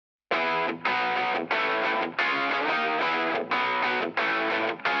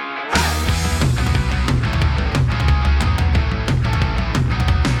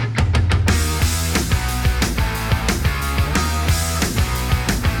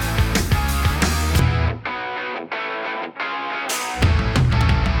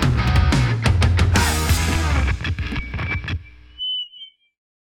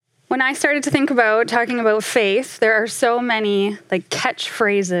when I started to think about talking about faith, there are so many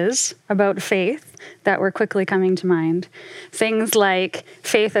catchphrases about faith that were quickly coming to mind. Things like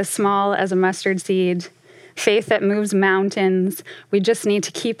faith as small as a mustard seed, faith that moves mountains, we just need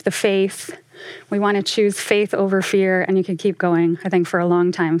to keep the faith. We want to choose faith over fear, and you could keep going, I think, for a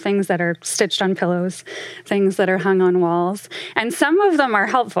long time. Things that are stitched on pillows, things that are hung on walls. And some of them are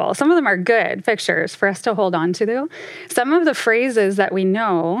helpful. Some of them are good pictures for us to hold on to, though. Some of the phrases that we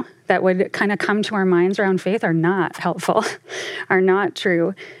know that would kind of come to our minds around faith are not helpful, are not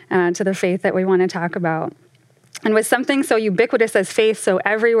true to the faith that we want to talk about. And with something so ubiquitous as faith, so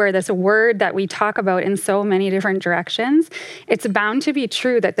everywhere, this word that we talk about in so many different directions, it's bound to be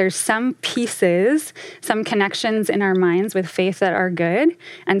true that there's some pieces, some connections in our minds with faith that are good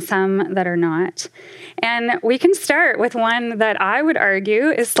and some that are not. And we can start with one that I would argue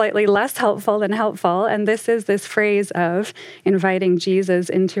is slightly less helpful than helpful, and this is this phrase of inviting Jesus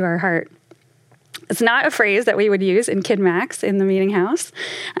into our heart. It's not a phrase that we would use in Kid Max in the meeting house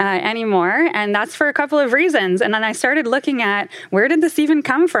anymore, and that's for a couple of reasons. And then I started looking at where did this even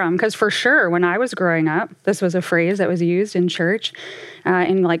come from? Because for sure, when I was growing up, this was a phrase that was used in church,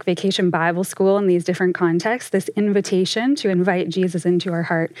 in vacation Bible school, in these different contexts, this invitation to invite Jesus into our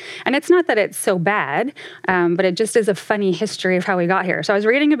heart. And it's not that it's so bad, but it just is a funny history of how we got here. So I was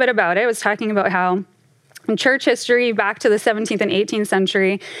reading a bit about it. I was talking about how in church history, back to the 17th and 18th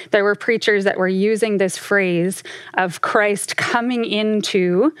century, there were preachers that were using this phrase of Christ coming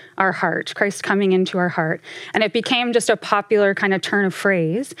into our heart, Christ coming into our heart. And it became just a popular kind of turn of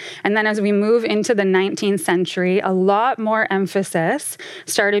phrase. And then as we move into the 19th century, a lot more emphasis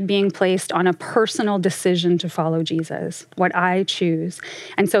started being placed on a personal decision to follow Jesus, what I choose.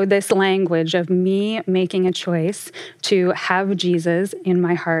 And so this language of me making a choice to have Jesus in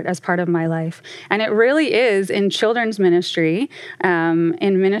my heart as part of my life. And it really is in children's ministry,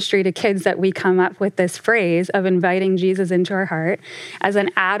 in ministry to kids, that we come up with this phrase of inviting Jesus into our heart as an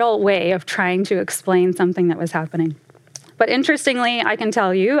adult way of trying to explain something that was happening. But interestingly, I can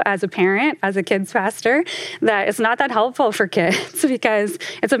tell you as a parent, as a kids pastor, that it's not that helpful for kids because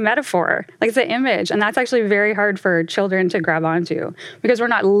it's a metaphor, it's an image. And that's actually very hard for children to grab onto because we're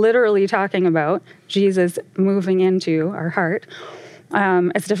not literally talking about Jesus moving into our heart.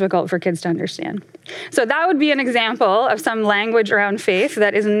 It's difficult for kids to understand. So that would be an example of some language around faith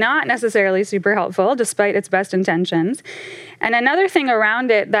that is not necessarily super helpful, despite its best intentions. And another thing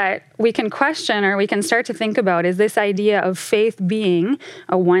around it that we can question or we can start to think about is this idea of faith being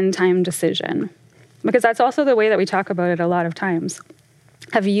a one-time decision. Because that's also the way that we talk about it a lot of times.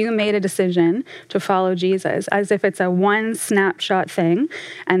 Have you made a decision to follow Jesus as if it's a one snapshot thing,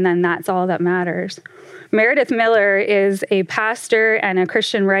 and then that's all that matters? Meredith Miller is a pastor and a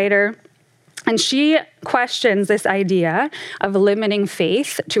Christian writer, and she questions this idea of limiting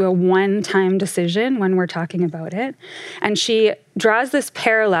faith to a one-time decision when we're talking about it. And she draws this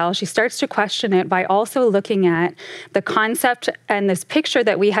parallel. She starts to question it by also looking at the concept and this picture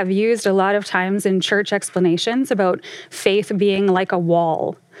that we have used a lot of times in church explanations about faith being like a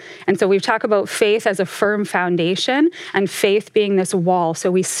wall. And so we've talked about faith as a firm foundation and faith being this wall.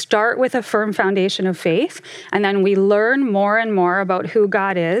 So we start with a firm foundation of faith, and then we learn more and more about who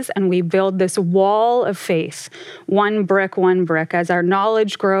God is, and we build this wall of faith, one brick. As our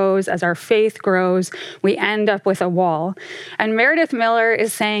knowledge grows, as our faith grows, we end up with a wall. And Meredith Miller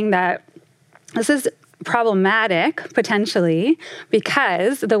is saying that this is problematic, potentially,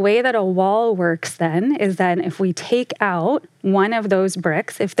 because the way that a wall works then is that if we take out one of those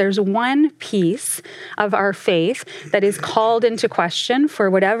bricks, if there's one piece of our faith that is called into question for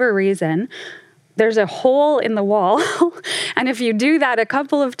whatever reason, there's a hole in the wall. And if you do that a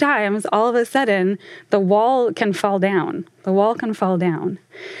couple of times, all of a sudden, the wall can fall down. The wall can fall down.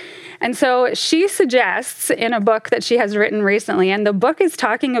 And so she suggests in a book that she has written recently, and the book is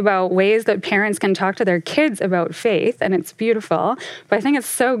talking about ways that parents can talk to their kids about faith, and it's beautiful, but I think it's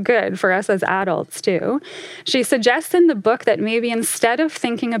so good for us as adults too. She suggests in the book that maybe instead of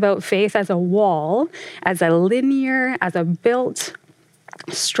thinking about faith as a wall, as a linear, as a built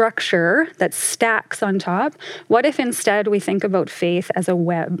structure that stacks on top, what if instead we think about faith as a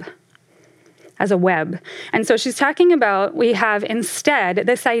web? And so she's talking about we have instead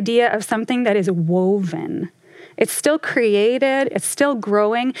this idea of something that is woven. It's still created, it's still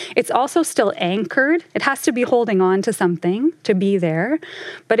growing, it's also still anchored. It has to be holding on to something to be there,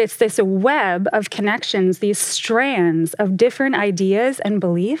 but it's this web of connections, these strands of different ideas and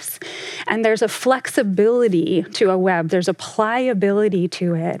beliefs, and there's a flexibility to a web, there's a pliability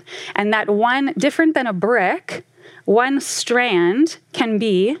to it, and that one, different than a brick, one strand can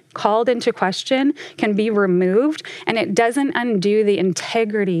be called into question, can be removed, and it doesn't undo the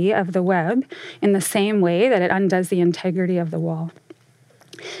integrity of the web in the same way that it undoes the integrity of the wall.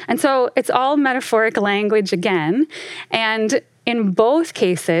 And so it's all metaphoric language again. And in both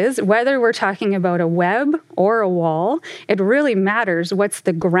cases, whether we're talking about a web or a wall, it really matters what's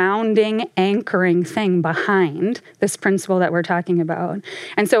the grounding, anchoring thing behind this principle that we're talking about.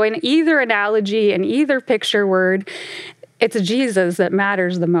 And so in either analogy, in either picture word, it's Jesus that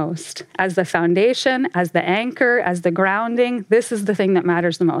matters the most. As the foundation, as the anchor, as the grounding, this is the thing that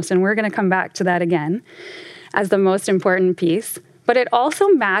matters the most. And we're going to come back to that again as the most important piece. But it also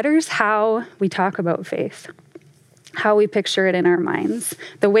matters how we talk about faith, how we picture it in our minds,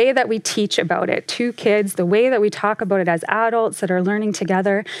 the way that we teach about it to kids, the way that we talk about it as adults that are learning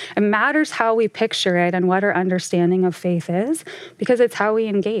together. It matters how we picture it and what our understanding of faith is, because it's how we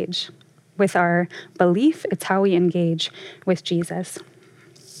engage with our belief. It's how we engage with Jesus.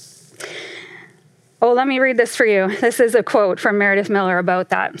 Oh, let me read this for you. This is a quote from Meredith Miller about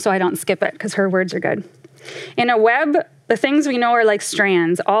that, so I don't skip it because her words are good. In a web, the things we know are like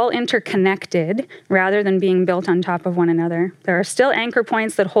strands, all interconnected rather than being built on top of one another. There are still anchor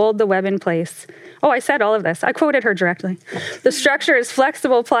points that hold the web in place. Oh, I said all of this. I quoted her directly. The structure is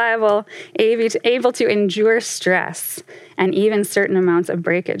flexible, pliable, able to endure stress and even certain amounts of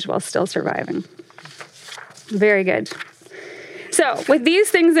breakage while still surviving. Very good. So with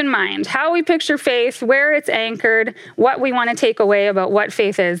these things in mind, how we picture faith, where it's anchored, what we want to take away about what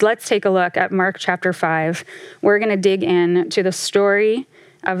faith is, let's take a look at Mark chapter 5. We're going to dig in to the story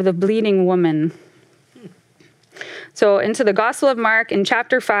of the bleeding woman. So into the Gospel of Mark in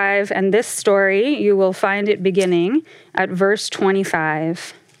chapter 5, and this story, you will find it beginning at verse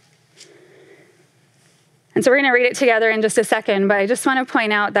 25. And so we're going to read it together in just a second, but I just want to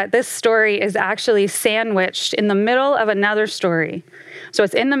point out that this story is actually sandwiched in the middle of another story. So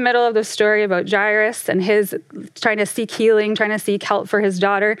it's in the middle of the story about Jairus and his trying to seek healing, trying to seek help for his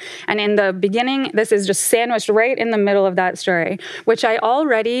daughter. And in the beginning, this is just sandwiched right in the middle of that story, which I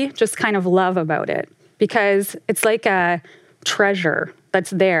already just kind of love about it, because it's like a treasure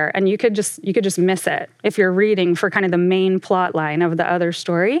that's there, and you could just miss it. If you're reading for kind of the main plot line of the other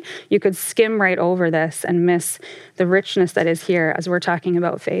story, you could skim right over this and miss the richness that is here as we're talking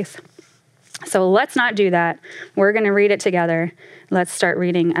about faith. So let's not do that. We're going to read it together. Let's start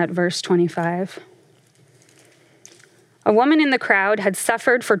reading at verse 25. A woman in the crowd had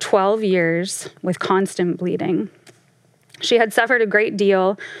suffered for 12 years with constant bleeding. She had suffered a great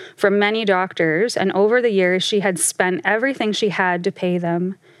deal from many doctors, and over the years she had spent everything she had to pay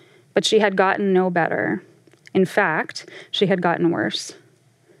them, but she had gotten no better. In fact, she had gotten worse.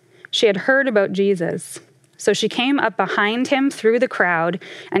 She had heard about Jesus, so she came up behind him through the crowd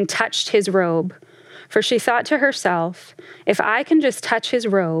and touched his robe, for she thought to herself, if I can just touch his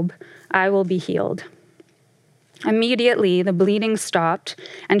robe, I will be healed. Immediately, the bleeding stopped,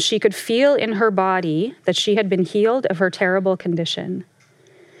 and she could feel in her body that she had been healed of her terrible condition.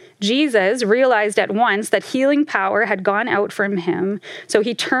 Jesus realized at once that healing power had gone out from him, so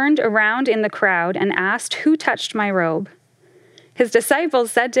he turned around in the crowd and asked, "Who touched my robe?" His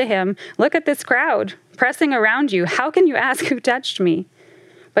disciples said to him, "Look at this crowd pressing around you. How can you ask who touched me?"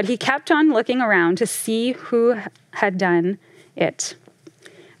 But he kept on looking around to see who had done it.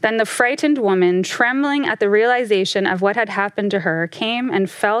 Then the frightened woman, trembling at the realization of what had happened to her, came and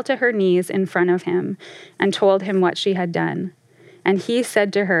fell to her knees in front of him and told him what she had done. And he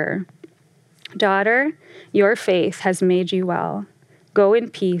said to her, "Daughter, your faith has made you well. Go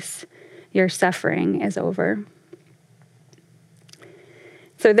in peace. Your suffering is over."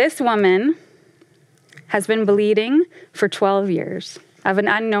 So this woman has been bleeding for 12 years of an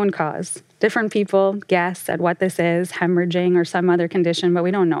unknown cause. Different people guess at what this is, hemorrhaging or some other condition, but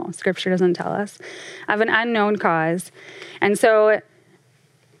we don't know. Scripture doesn't tell us. Of an unknown cause. And so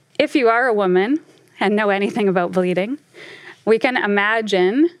if you are a woman and know anything about bleeding, we can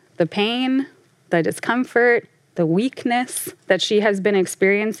imagine the pain, the discomfort, the weakness that she has been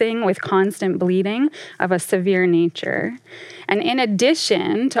experiencing with constant bleeding of a severe nature. And in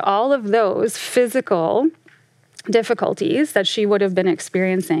addition to all of those physical difficulties that she would have been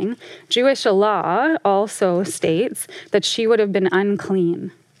experiencing, Jewish law also states that she would have been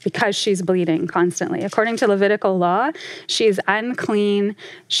unclean because she's bleeding constantly. According to Levitical law, she is unclean.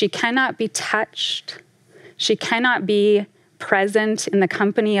 She cannot be touched. She cannot be present in the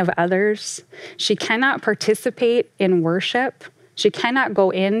company of others. She cannot participate in worship. She cannot go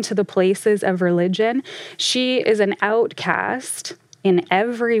into the places of religion. She is an outcast in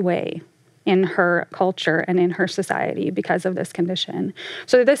every way. in her culture and in her society because of this condition.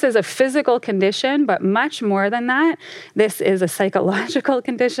 So this is a physical condition, but much more than that, this is a psychological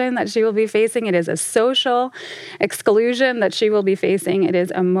condition that she will be facing. It is a social exclusion that she will be facing. It is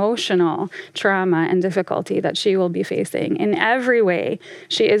emotional trauma and difficulty that she will be facing. In every way,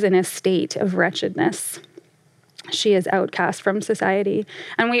 she is in a state of wretchedness. She is outcast from society.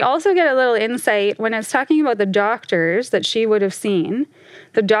 And we also get a little insight when it's talking about the doctors that she would have seen,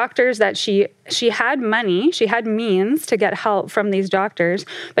 the doctors that she had money, she had means to get help from these doctors,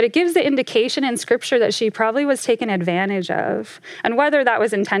 but it gives the indication in scripture that she probably was taken advantage of. And whether that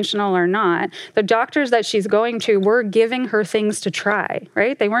was intentional or not, the doctors that she's going to were giving her things to try,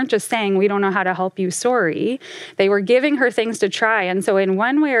 right? They weren't just saying, we don't know how to help you, sorry. They were giving her things to try. And so in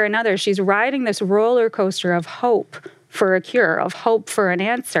one way or another, she's riding this roller coaster of hope for a cure, of hope for an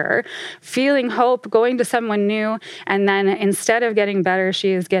answer, feeling hope, going to someone new, and then instead of getting better,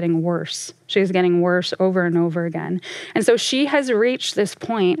 she is getting worse. She is getting worse over and over again. And so she has reached this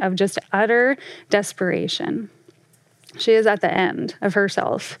point of just utter desperation. She is at the end of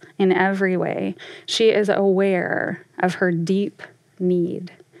herself in every way. She is aware of her deep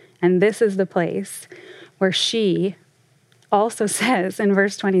need. And this is the place where she also says in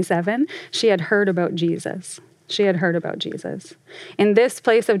verse 27, she had heard about Jesus. She had heard about Jesus. In this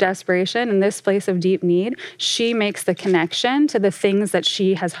place of desperation, in this place of deep need, she makes the connection to the things that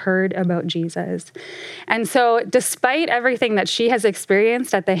she has heard about Jesus. And so despite everything that she has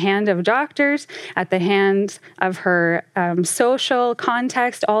experienced at the hand of doctors, at the hands of her social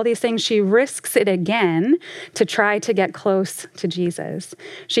context, all these things, she risks it again to try to get close to Jesus.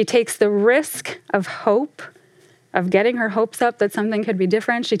 She takes the risk of hope, of getting her hopes up that something could be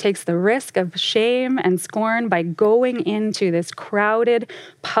different. She takes the risk of shame and scorn by going into this crowded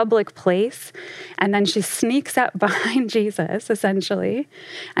public place. And then she sneaks up behind Jesus, essentially,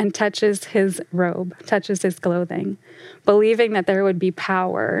 and touches his robe, touches his clothing, believing that there would be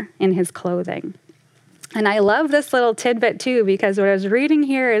power in his clothing. And I love this little tidbit too, because what I was reading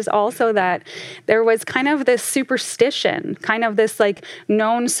here is also that there was kind of this superstition, kind of this like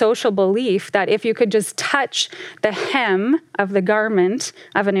known social belief that if you could just touch the hem of the garment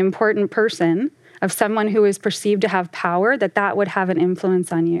of an important person, of someone who is perceived to have power, that that would have an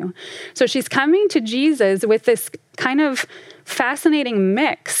influence on you. So she's coming to Jesus with this kind of fascinating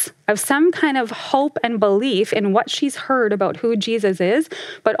mix of some kind of hope and belief in what she's heard about who Jesus is,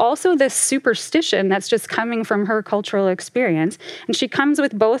 but also this superstition that's just coming from her cultural experience. And she comes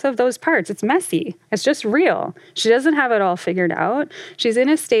with both of those parts. It's messy. It's just real. She doesn't have it all figured out. She's in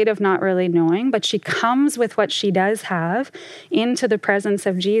a state of not really knowing, but she comes with what she does have into the presence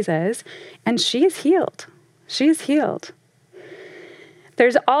of Jesus, and she is healed. She is healed.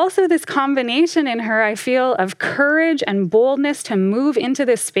 There's also this combination in her, I feel, of courage and boldness to move into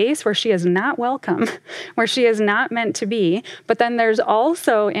this space where she is not welcome, where she is not meant to be. But then there's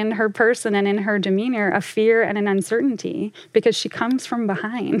also in her person and in her demeanor a fear and an uncertainty because she comes from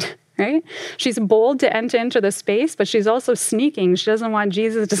behind, right? She's bold to enter into the space, but she's also sneaking. She doesn't want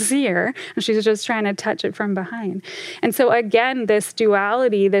Jesus to see her, and she's just trying to touch it from behind. And so again, this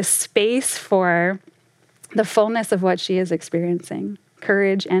duality, this space for the fullness of what she is experiencing.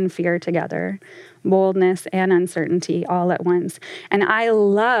 Courage and fear together, boldness and uncertainty all at once. And I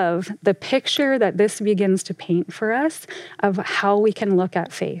love the picture that this begins to paint for us of how we can look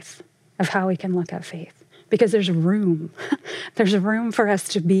at faith, because there's room. There's room for us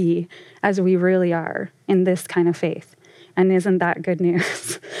to be as we really are in this kind of faith. And isn't that good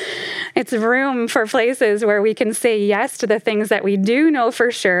news? It's room for places where we can say yes to the things that we do know for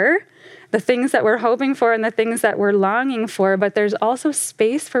sure, the things that we're hoping for and the things that we're longing for, but there's also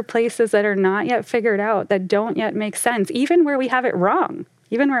space for places that are not yet figured out, that don't yet make sense, even where we have it wrong.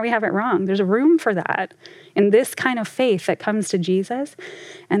 There's room for that in this kind of faith that comes to Jesus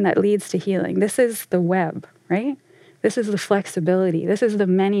and that leads to healing. This is the web, right? This is the flexibility. This is the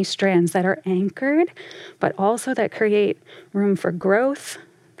many strands that are anchored, but also that create room for growth,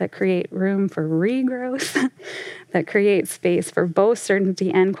 that create room for regrowth, that create space for both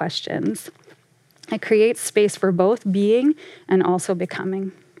certainty and questions. It creates space for both being and also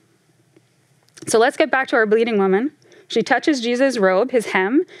becoming. So let's get back to our bleeding woman. She touches Jesus' robe, his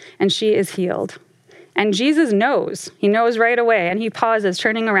hem, and she is healed. And Jesus knows. He knows right away, and he pauses,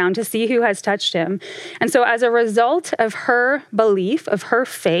 turning around to see who has touched him. And so as a result of her belief, of her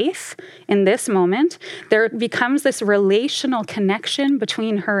faith in this moment, there becomes this relational connection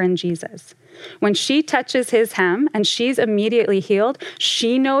between her and Jesus. When she touches his hem and she's immediately healed,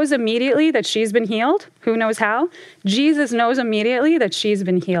 she knows immediately that she's been healed. Who knows how? Jesus knows immediately that she's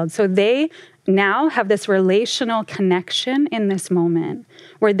been healed. So they now have this relational connection in this moment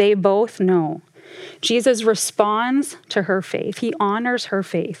where they both know. Jesus responds to her faith. He honors her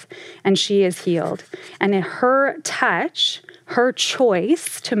faith, and she is healed. And in her touch, her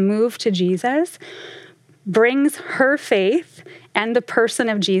choice to move to Jesus brings her faith and the person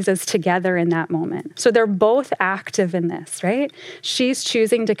of Jesus together in that moment. So they're both active in this, right? She's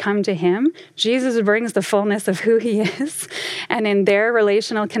choosing to come to him. Jesus brings the fullness of who he is. And in their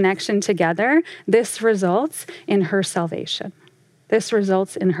relational connection together, this results in her salvation. This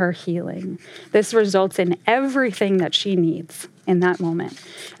results in her healing. This results in everything that she needs in that moment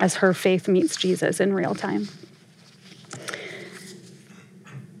as her faith meets Jesus in real time.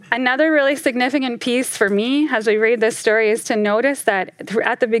 Another really significant piece for me as we read this story is to notice that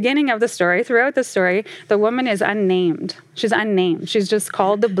at the beginning of the story, throughout the story, the woman is unnamed. She's unnamed. She's just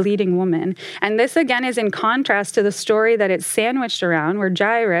called the bleeding woman. And this, again, is in contrast to the story that it's sandwiched around, where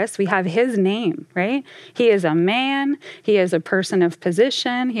Jairus, we have his name, right? He is a man. He is a person of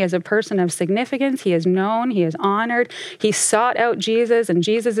position. He is a person of significance. He is known. He is honored. He sought out Jesus, and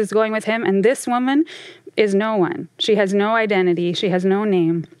Jesus is going with him. And this woman is no one. She has no identity. She has no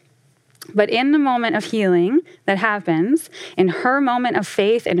name. But in the moment of healing that happens, in her moment of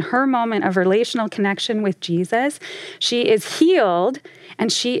faith, in her moment of relational connection with Jesus, she is healed,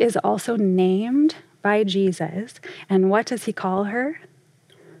 and she is also named by Jesus. And what does he call her?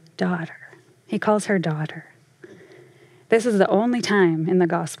 Daughter. He calls her daughter. This is the only time in the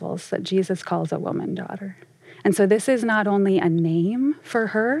Gospels that Jesus calls a woman daughter. And so this is not only a name for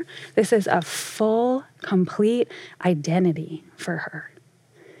her, this is a full, complete identity for her.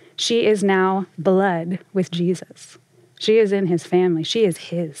 She is now blood with Jesus. She is in his family. She is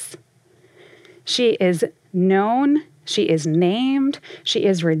his. She is known. She is named. She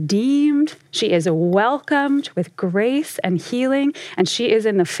is redeemed. She is welcomed with grace and healing. And she is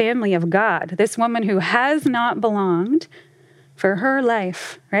in the family of God. This woman who has not belonged for her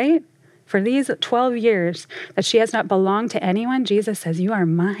life, right? For these 12 years that she has not belonged to anyone, Jesus says, you are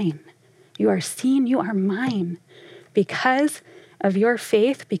mine. You are seen. You are mine because of your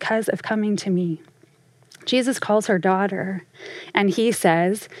faith, because of coming to me. Jesus calls her daughter, and he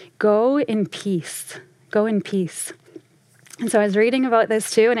says, go in peace. Go in peace. And so I was reading about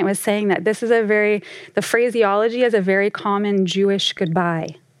this too, and it was saying that this is the phraseology is a very common Jewish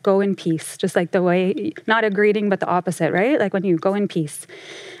goodbye. Go in peace, just like the way, not a greeting, but the opposite, right? Like when you go in peace.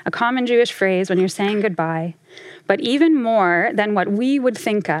 A common Jewish phrase when you're saying goodbye. But even more than what we would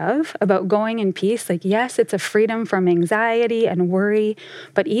think of about going in peace, like yes, it's a freedom from anxiety and worry,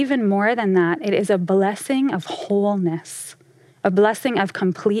 but even more than that, it is a blessing of wholeness, a blessing of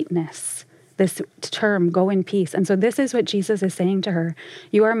completeness, this term, go in peace. And so this is what Jesus is saying to her.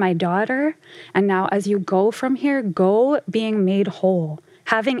 You are my daughter, and now as you go from here, go being made whole,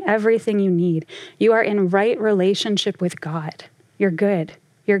 having everything you need. You are in right relationship with God. You're good.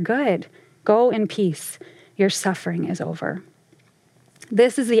 You're good. Go in peace. Your suffering is over.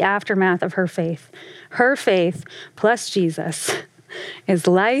 This is the aftermath of her faith. Her faith plus Jesus is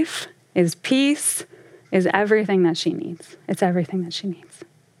life, is peace, is everything that she needs. It's everything that she needs.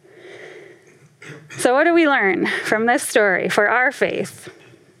 So what do we learn from this story for our faith?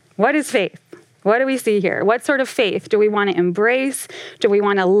 What is faith? What do we see here? What sort of faith do we want to embrace? Do we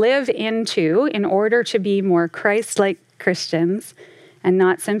want to live into in order to be more Christ-like Christians and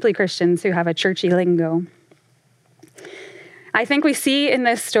not simply Christians who have a churchy lingo? I think we see in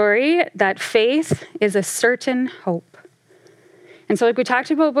this story that faith is a certain hope. And so like we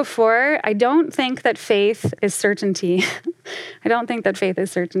talked about before, I don't think that faith is certainty. I don't think that faith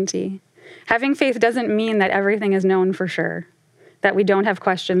is certainty. Having faith doesn't mean that everything is known for sure, that we don't have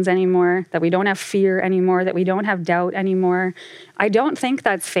questions anymore, that we don't have fear anymore, that we don't have doubt anymore. I don't think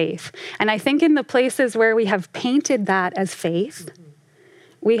that's faith. And I think in the places where we have painted that as faith,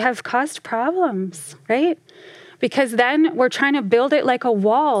 we have caused problems, right? Because then we're trying to build it like a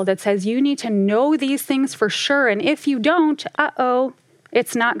wall that says you need to know these things for sure. And if you don't,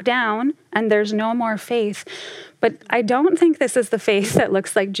 it's knocked down and there's no more faith. But I don't think this is the faith that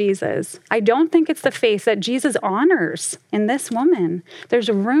looks like Jesus. I don't think it's the faith that Jesus honors in this woman.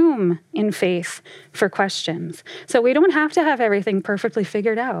 There's room in faith for questions. So we don't have to have everything perfectly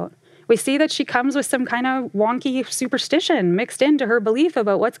figured out. We see that she comes with some kind of wonky superstition mixed into her belief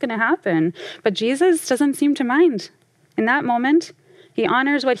about what's going to happen. But Jesus doesn't seem to mind. In that moment, he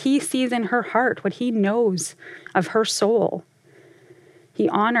honors what he sees in her heart, what he knows of her soul. He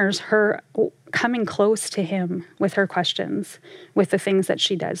honors her coming close to him with her questions, with the things that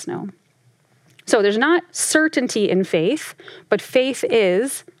she does know. So there's not certainty in faith, but faith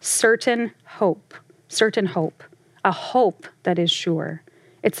is certain hope, a hope that is sure.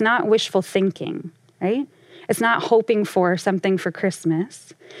 It's not wishful thinking, right? It's not hoping for something for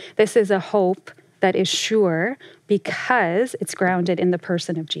Christmas. This is a hope that is sure because it's grounded in the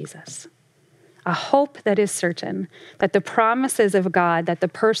person of Jesus. A hope that is certain, that the promises of God, that the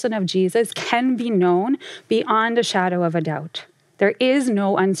person of Jesus can be known beyond a shadow of a doubt. There is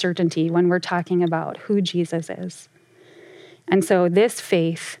no uncertainty when we're talking about who Jesus is. And so this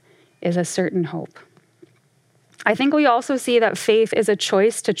faith is a certain hope. I think we also see that faith is a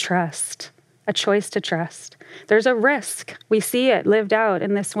choice to trust, a choice to trust. There's a risk. We see it lived out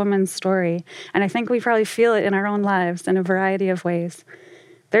in this woman's story. And I think we probably feel it in our own lives in a variety of ways.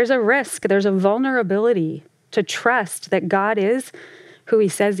 There's a risk, there's a vulnerability to trust that God is who he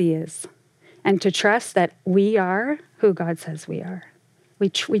says he is, and to trust that we are who God says we are. We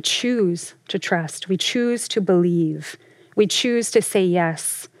choose to trust. We choose to believe. We choose to say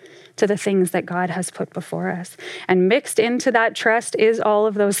yes to the things that God has put before us. And mixed into that trust is all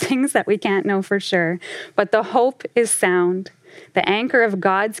of those things that we can't know for sure. But the hope is sound. The anchor of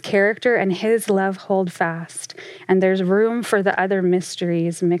God's character and his love hold fast, and there's room for the other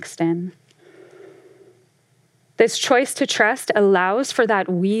mysteries mixed in. This choice to trust allows for that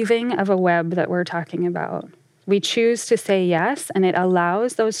weaving of a web that we're talking about. We choose to say yes, and it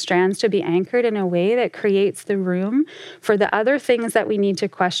allows those strands to be anchored in a way that creates the room for the other things that we need to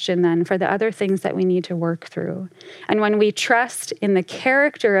question then, for the other things that we need to work through. And when we trust in the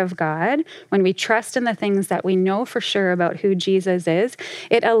character of God, when we trust in the things that we know for sure about who Jesus is,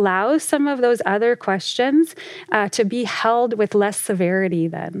 it allows some of those other questions to be held with less severity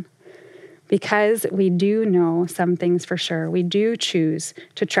then. Because we do know some things for sure. We do choose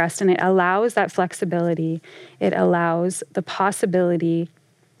to trust, and it allows that flexibility. It allows the possibility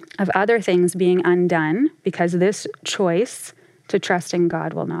of other things being undone because this choice to trust in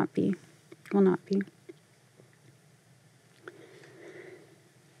God will not be.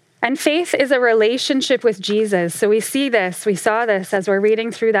 And faith is a relationship with Jesus. So we saw this as we're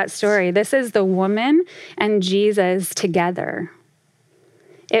reading through that story. This is the woman and Jesus together.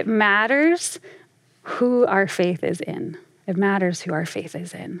 It matters who our faith is in. It matters who our faith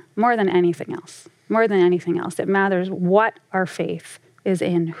is in more than anything else. More than anything else, it matters what our faith is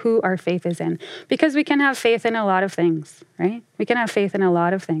in, who our faith is in. Because we can have faith in a lot of things, right? We can have faith in a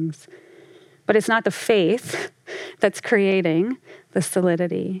lot of things. But it's not the faith that's creating the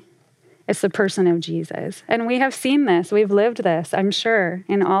solidity. It's the person of Jesus. And we have seen this. We've lived this, I'm sure,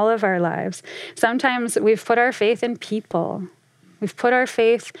 in all of our lives. Sometimes we've put our faith in people. We've put our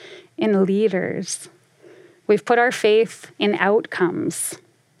faith in leaders. We've put our faith in outcomes,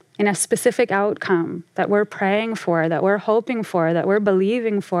 in a specific outcome that we're praying for, that we're hoping for, that we're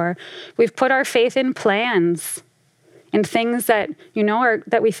believing for. We've put our faith in plans, in things that,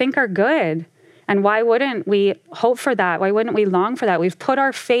 that we think are good. And why wouldn't we hope for that? Why wouldn't we long for that? We've put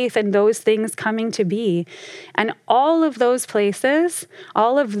our faith in those things coming to be. And all of those places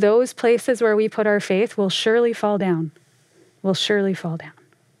where we put our faith will surely fall down. Will surely fall down.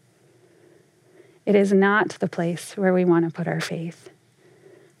 It is not the place where we want to put our faith.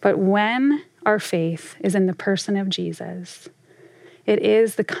 But when our faith is in the person of Jesus, it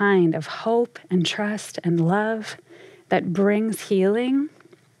is the kind of hope and trust and love that brings healing,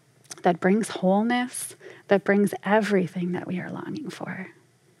 that brings wholeness, that brings everything that we are longing for,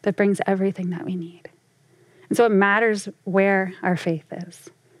 that brings everything that we need. And so it matters where our faith is.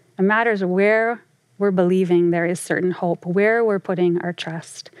 It matters where we're believing there is certain hope, where we're putting our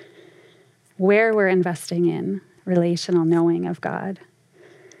trust, where we're investing in relational knowing of God.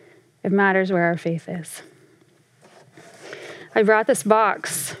 It matters where our faith is. I brought this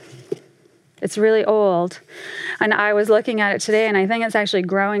box. It's really old. And I was looking at it today, and I think it's actually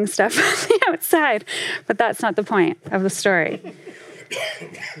growing stuff on the outside. But that's not the point of the story.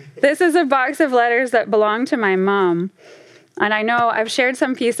 This is a box of letters that belong to my mom. And I know I've shared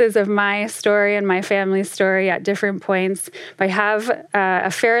some pieces of my story and my family's story at different points, but I have a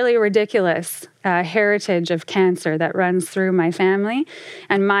fairly ridiculous heritage of cancer that runs through my family.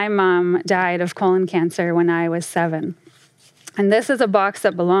 And my mom died of colon cancer when I was 7. And this is a box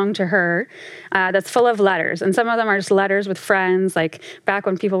that belonged to her that's full of letters. And some of them are just letters with friends, like back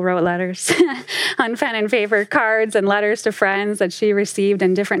when people wrote letters on pen and paper, cards and letters to friends that she received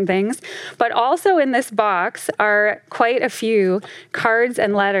and different things. But also in this box are quite a few cards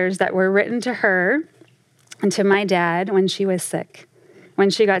and letters that were written to her and to my dad when she was sick, when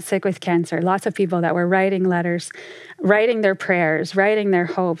she got sick with cancer. Lots of people that were writing letters, writing their prayers, writing their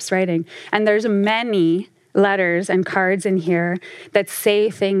hopes, writing. And there's many letters and cards in here that say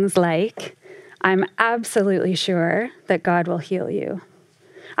things like, I'm absolutely sure that God will heal you.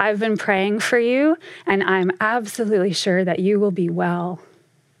 I've been praying for you, and I'm absolutely sure that you will be well.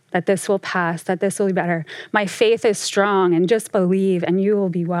 that this will pass, that this will be better. My faith is strong, and just believe and you will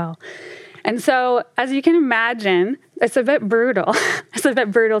be well. And so, as you can imagine, it's a bit brutal. It's a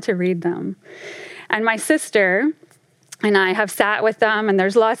bit brutal to read them. And my sister and I have sat with them, and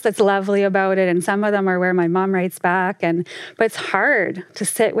there's lots that's lovely about it, and some of them are where my mom writes back, but it's hard to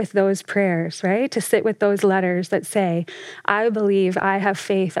sit with those prayers, right? To sit with those letters that say, I believe, I have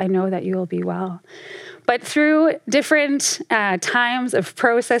faith, I know that you will be well. But through different times of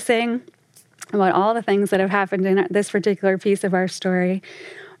processing about all the things that have happened in this particular piece of our story,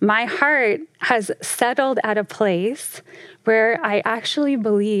 my heart has settled at a place where I actually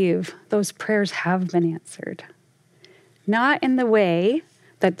believe those prayers have been answered. Not in the way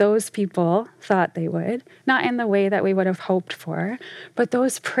that those people thought they would, not in the way that we would have hoped for, but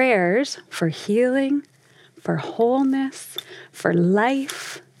those prayers for healing, for wholeness, for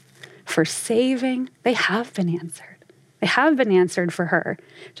life, for saving, they have been answered. They have been answered for her,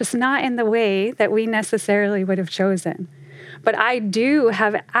 just not in the way that we necessarily would have chosen. But I do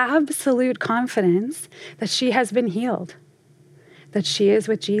have absolute confidence that she has been healed, that she is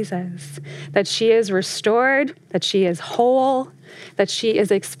with Jesus, that she is restored, that she is whole, that she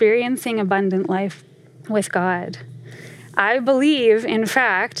is experiencing abundant life with God. I believe, in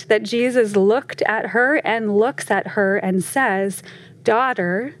fact, that Jesus looked at her and looks at her and says,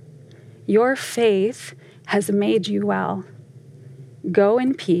 daughter, your faith has made you well. Go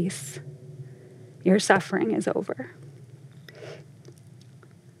in peace. Your suffering is over.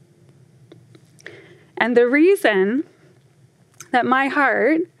 And the reason that my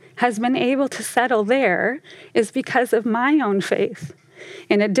heart has been able to settle there is because of my own faith.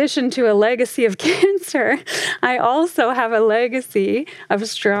 In addition to a legacy of cancer, I also have a legacy of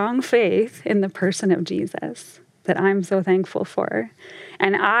strong faith in the person of Jesus that I'm so thankful for.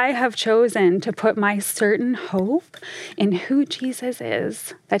 And I have chosen to put my certain hope in who Jesus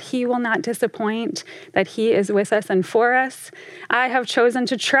is, that he will not disappoint, that he is with us and for us. I have chosen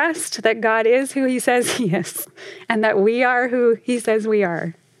to trust that God is who he says he is, and that we are who he says we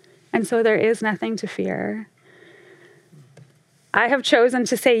are. And so there is nothing to fear. I have chosen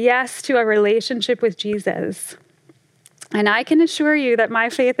to say yes to a relationship with Jesus. And I can assure you that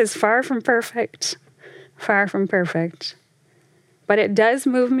my faith is far from perfect. Far from perfect. But it does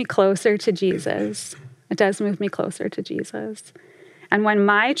move me closer to Jesus. It does move me closer to Jesus. And when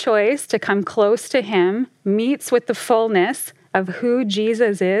my choice to come close to him meets with the fullness of who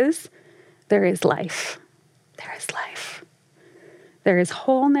Jesus is, there is life. There is life. There is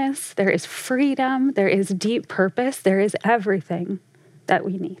wholeness. There is freedom. There is deep purpose. There is everything that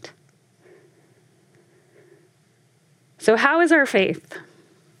we need. So how is our faith?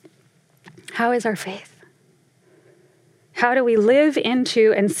 How is our faith? How do we live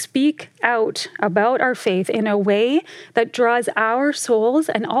into and speak out about our faith in a way that draws our souls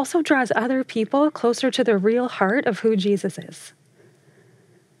and also draws other people closer to the real heart of who Jesus is?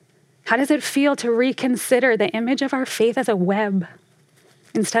 How does it feel to reconsider the image of our faith as a web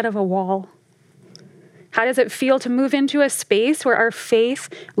instead of a wall? How does it feel to move into a space where our faith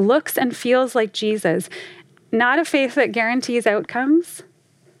looks and feels like Jesus? Not a faith that guarantees outcomes,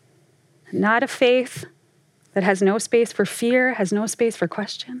 not a faith that has no space for fear, has no space for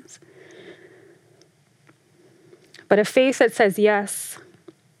questions, but a faith that says yes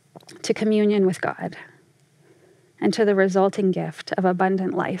to communion with God and to the resulting gift of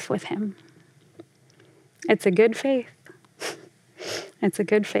abundant life with him. It's a good faith. It's a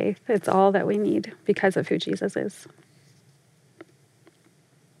good faith. It's all that we need because of who Jesus is.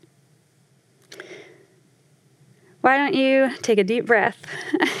 Why don't you take a deep breath,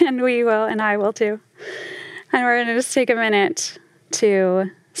 and we will, and I will too. And we're going to just take a minute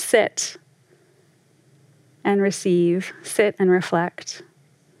to sit and receive, sit and reflect,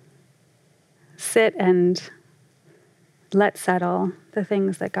 sit and let settle the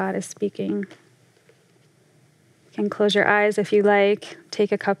things that God is speaking. You can close your eyes if you like,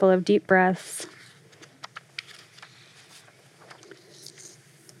 take a couple of deep breaths.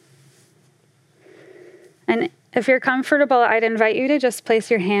 And if you're comfortable, I'd invite you to just place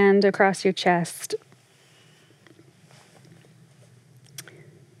your hand across your chest.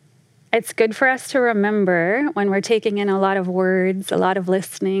 It's good for us to remember when we're taking in a lot of words, a lot of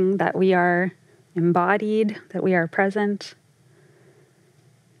listening, that we are embodied, that we are present,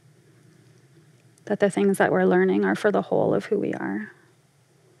 that the things that we're learning are for the whole of who we are.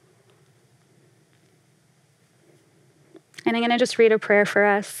 And I'm going to just read a prayer for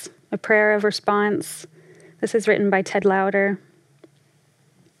us, a prayer of response. This is written by Ted Lauder,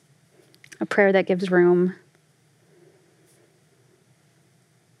 a prayer that gives room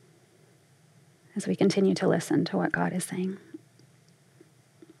as we continue to listen to what God is saying.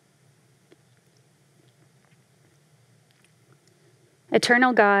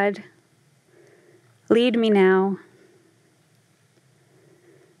 Eternal God, lead me now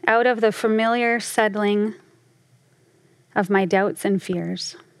out of the familiar settling of my doubts and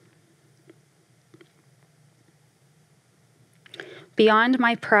fears, beyond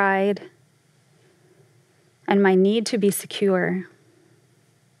my pride and my need to be secure,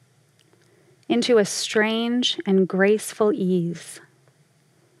 into a strange and graceful ease,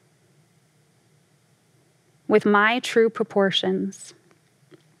 with my true proportions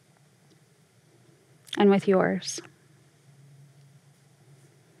and with yours.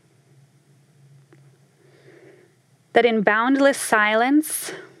 That in boundless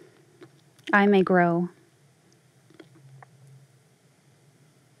silence I may grow,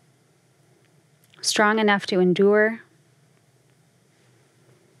 strong enough to endure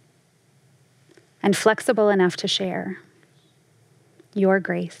and flexible enough to share your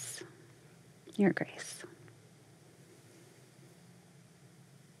grace, your grace.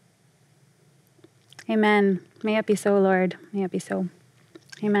 Amen. May it be so, Lord. May it be so.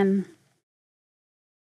 Amen.